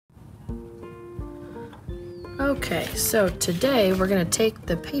Okay, so today we're going to take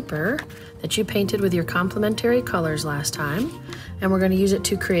the paper that you painted with your complementary colors last time, and we're going to use it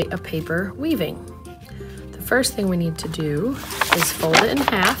to create a paper weaving. The first thing we need to do is fold it in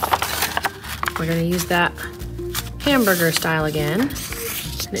half. We're going to use that hamburger style again,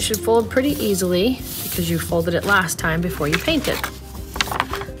 and it should fold pretty easily because you folded it last time before you painted.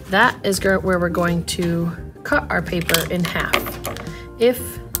 That is where we're going to cut our paper in half.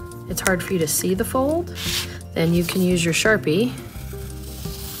 If it's hard for you to see the fold, then you can use your Sharpie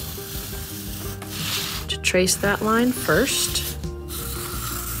to trace that line first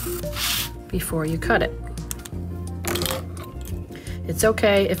before you cut it. It's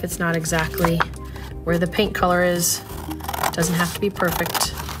okay if it's not exactly where the paint color is. It doesn't have to be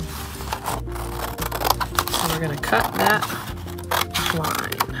perfect. So we're gonna cut that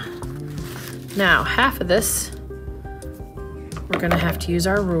line. Now, half of this, we're gonna have to use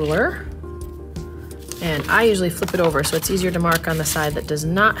our ruler. And I usually flip it over so it's easier to mark on the side that does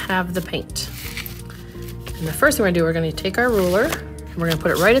not have the paint. And the first thing we're gonna do, we're gonna take our ruler and we're gonna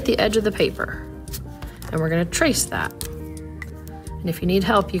put it right at the edge of the paper. And we're gonna trace that. And if you need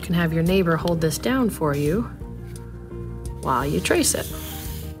help, you can have your neighbor hold this down for you while you trace it.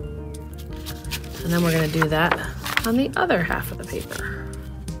 And then we're gonna do that on the other half of the paper.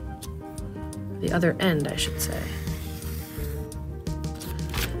 The other end, I should say.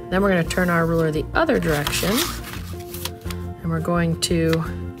 Then we're going to turn our ruler the other direction, and we're going to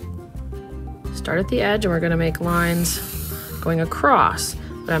start at the edge and we're going to make lines going across,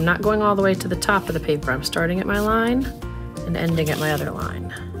 but I'm not going all the way to the top of the paper. I'm starting at my line and ending at my other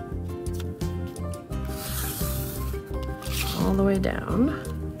line. All the way down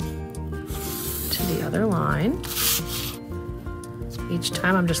to the other line. Each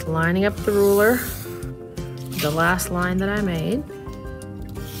time I'm just lining up the ruler with the last line that I made.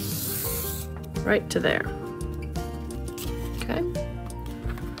 Right to there. Okay.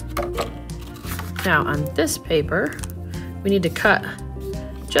 Now on this paper, we need to cut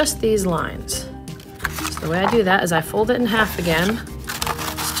just these lines. So the way I do that is I fold it in half again,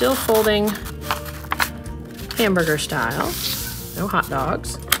 still folding hamburger style, no hot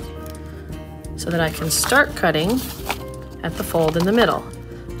dogs, so that I can start cutting at the fold in the middle.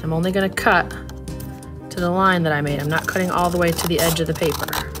 I'm only going to cut to the line that I made. I'm not cutting all the way to the edge of the paper.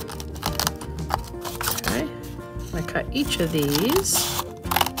 I cut each of these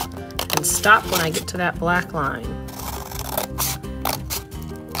and stop when I get to that black line.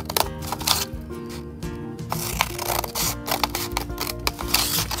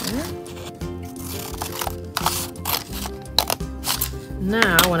 Okay.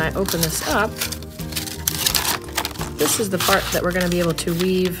 Now, when I open this up, this is the part that we're going to be able to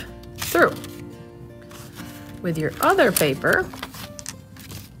weave through. With your other paper,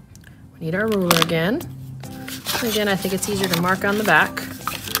 we need our ruler again. Again, I think it's easier to mark on the back.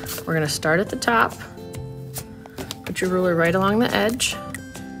 We're going to start at the top. Put your ruler right along the edge.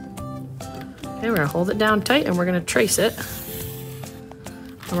 Okay, we're going to hold it down tight and we're going to trace it.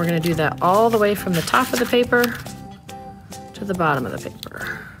 And we're going to do that all the way from the top of the paper to the bottom of the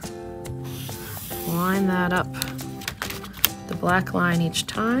paper. Line that up, the black line each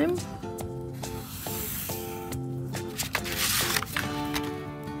time.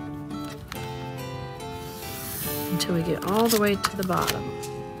 Until we get all the way to the bottom.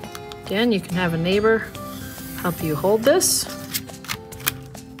 Again, you can have a neighbor help you hold this.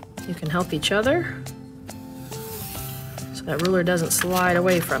 You can help each other so that ruler doesn't slide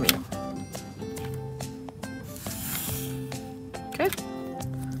away from you. Okay.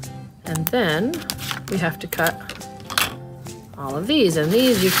 And then we have to cut all of these, and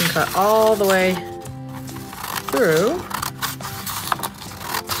these you can cut all the way through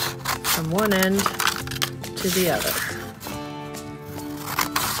from one end to the other.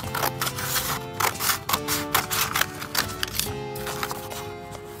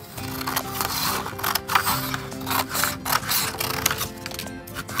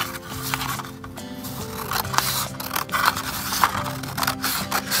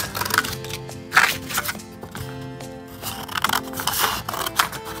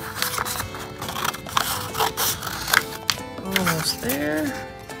 Almost there.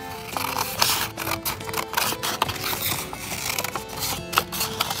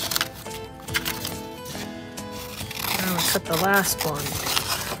 Cut the last one.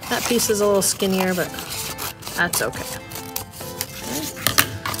 That piece is a little skinnier, but that's okay.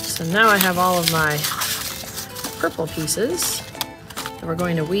 So now I have all of my purple pieces that we're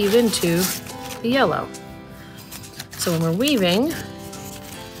going to weave into the yellow. So when we're weaving,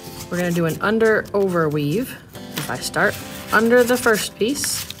 we're going to do an under-over weave. If I start under the first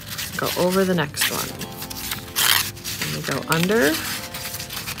piece, go over the next one. We go under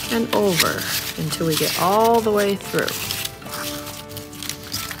and over until we get all the way through.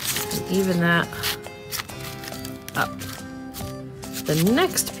 And even that up. The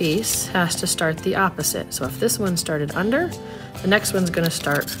next piece has to start the opposite. So if this one started under, the next one's gonna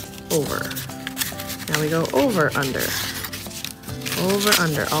start over. Now we go over, under,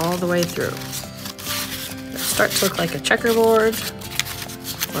 all the way through. It'll start to look like a checkerboard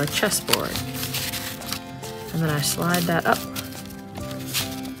or a chessboard. And then I slide that up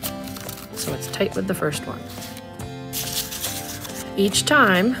so it's tight with the first one. Each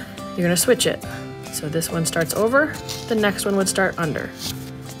time, you're gonna switch it. So this one starts over, the next one would start under.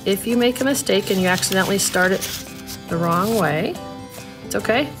 If you make a mistake and you accidentally start it the wrong way, it's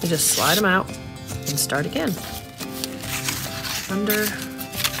okay. You just slide them out and start again. Under,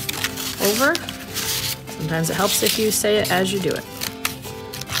 over. Sometimes it helps if you say it as you do it.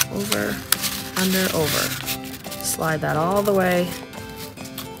 Over, under, over. Slide that all the way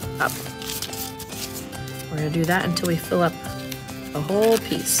up. We're gonna do that until we fill up the whole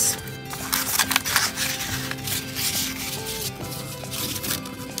piece.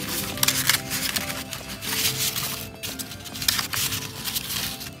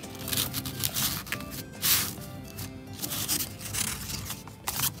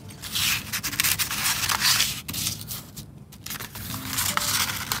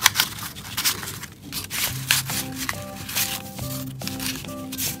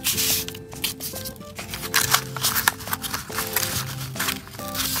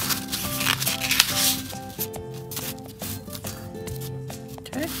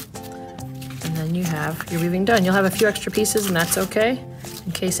 Okay, and then you have your weaving done. You'll have a few extra pieces and that's okay,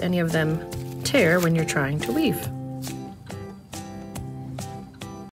 in case any of them tear when you're trying to weave.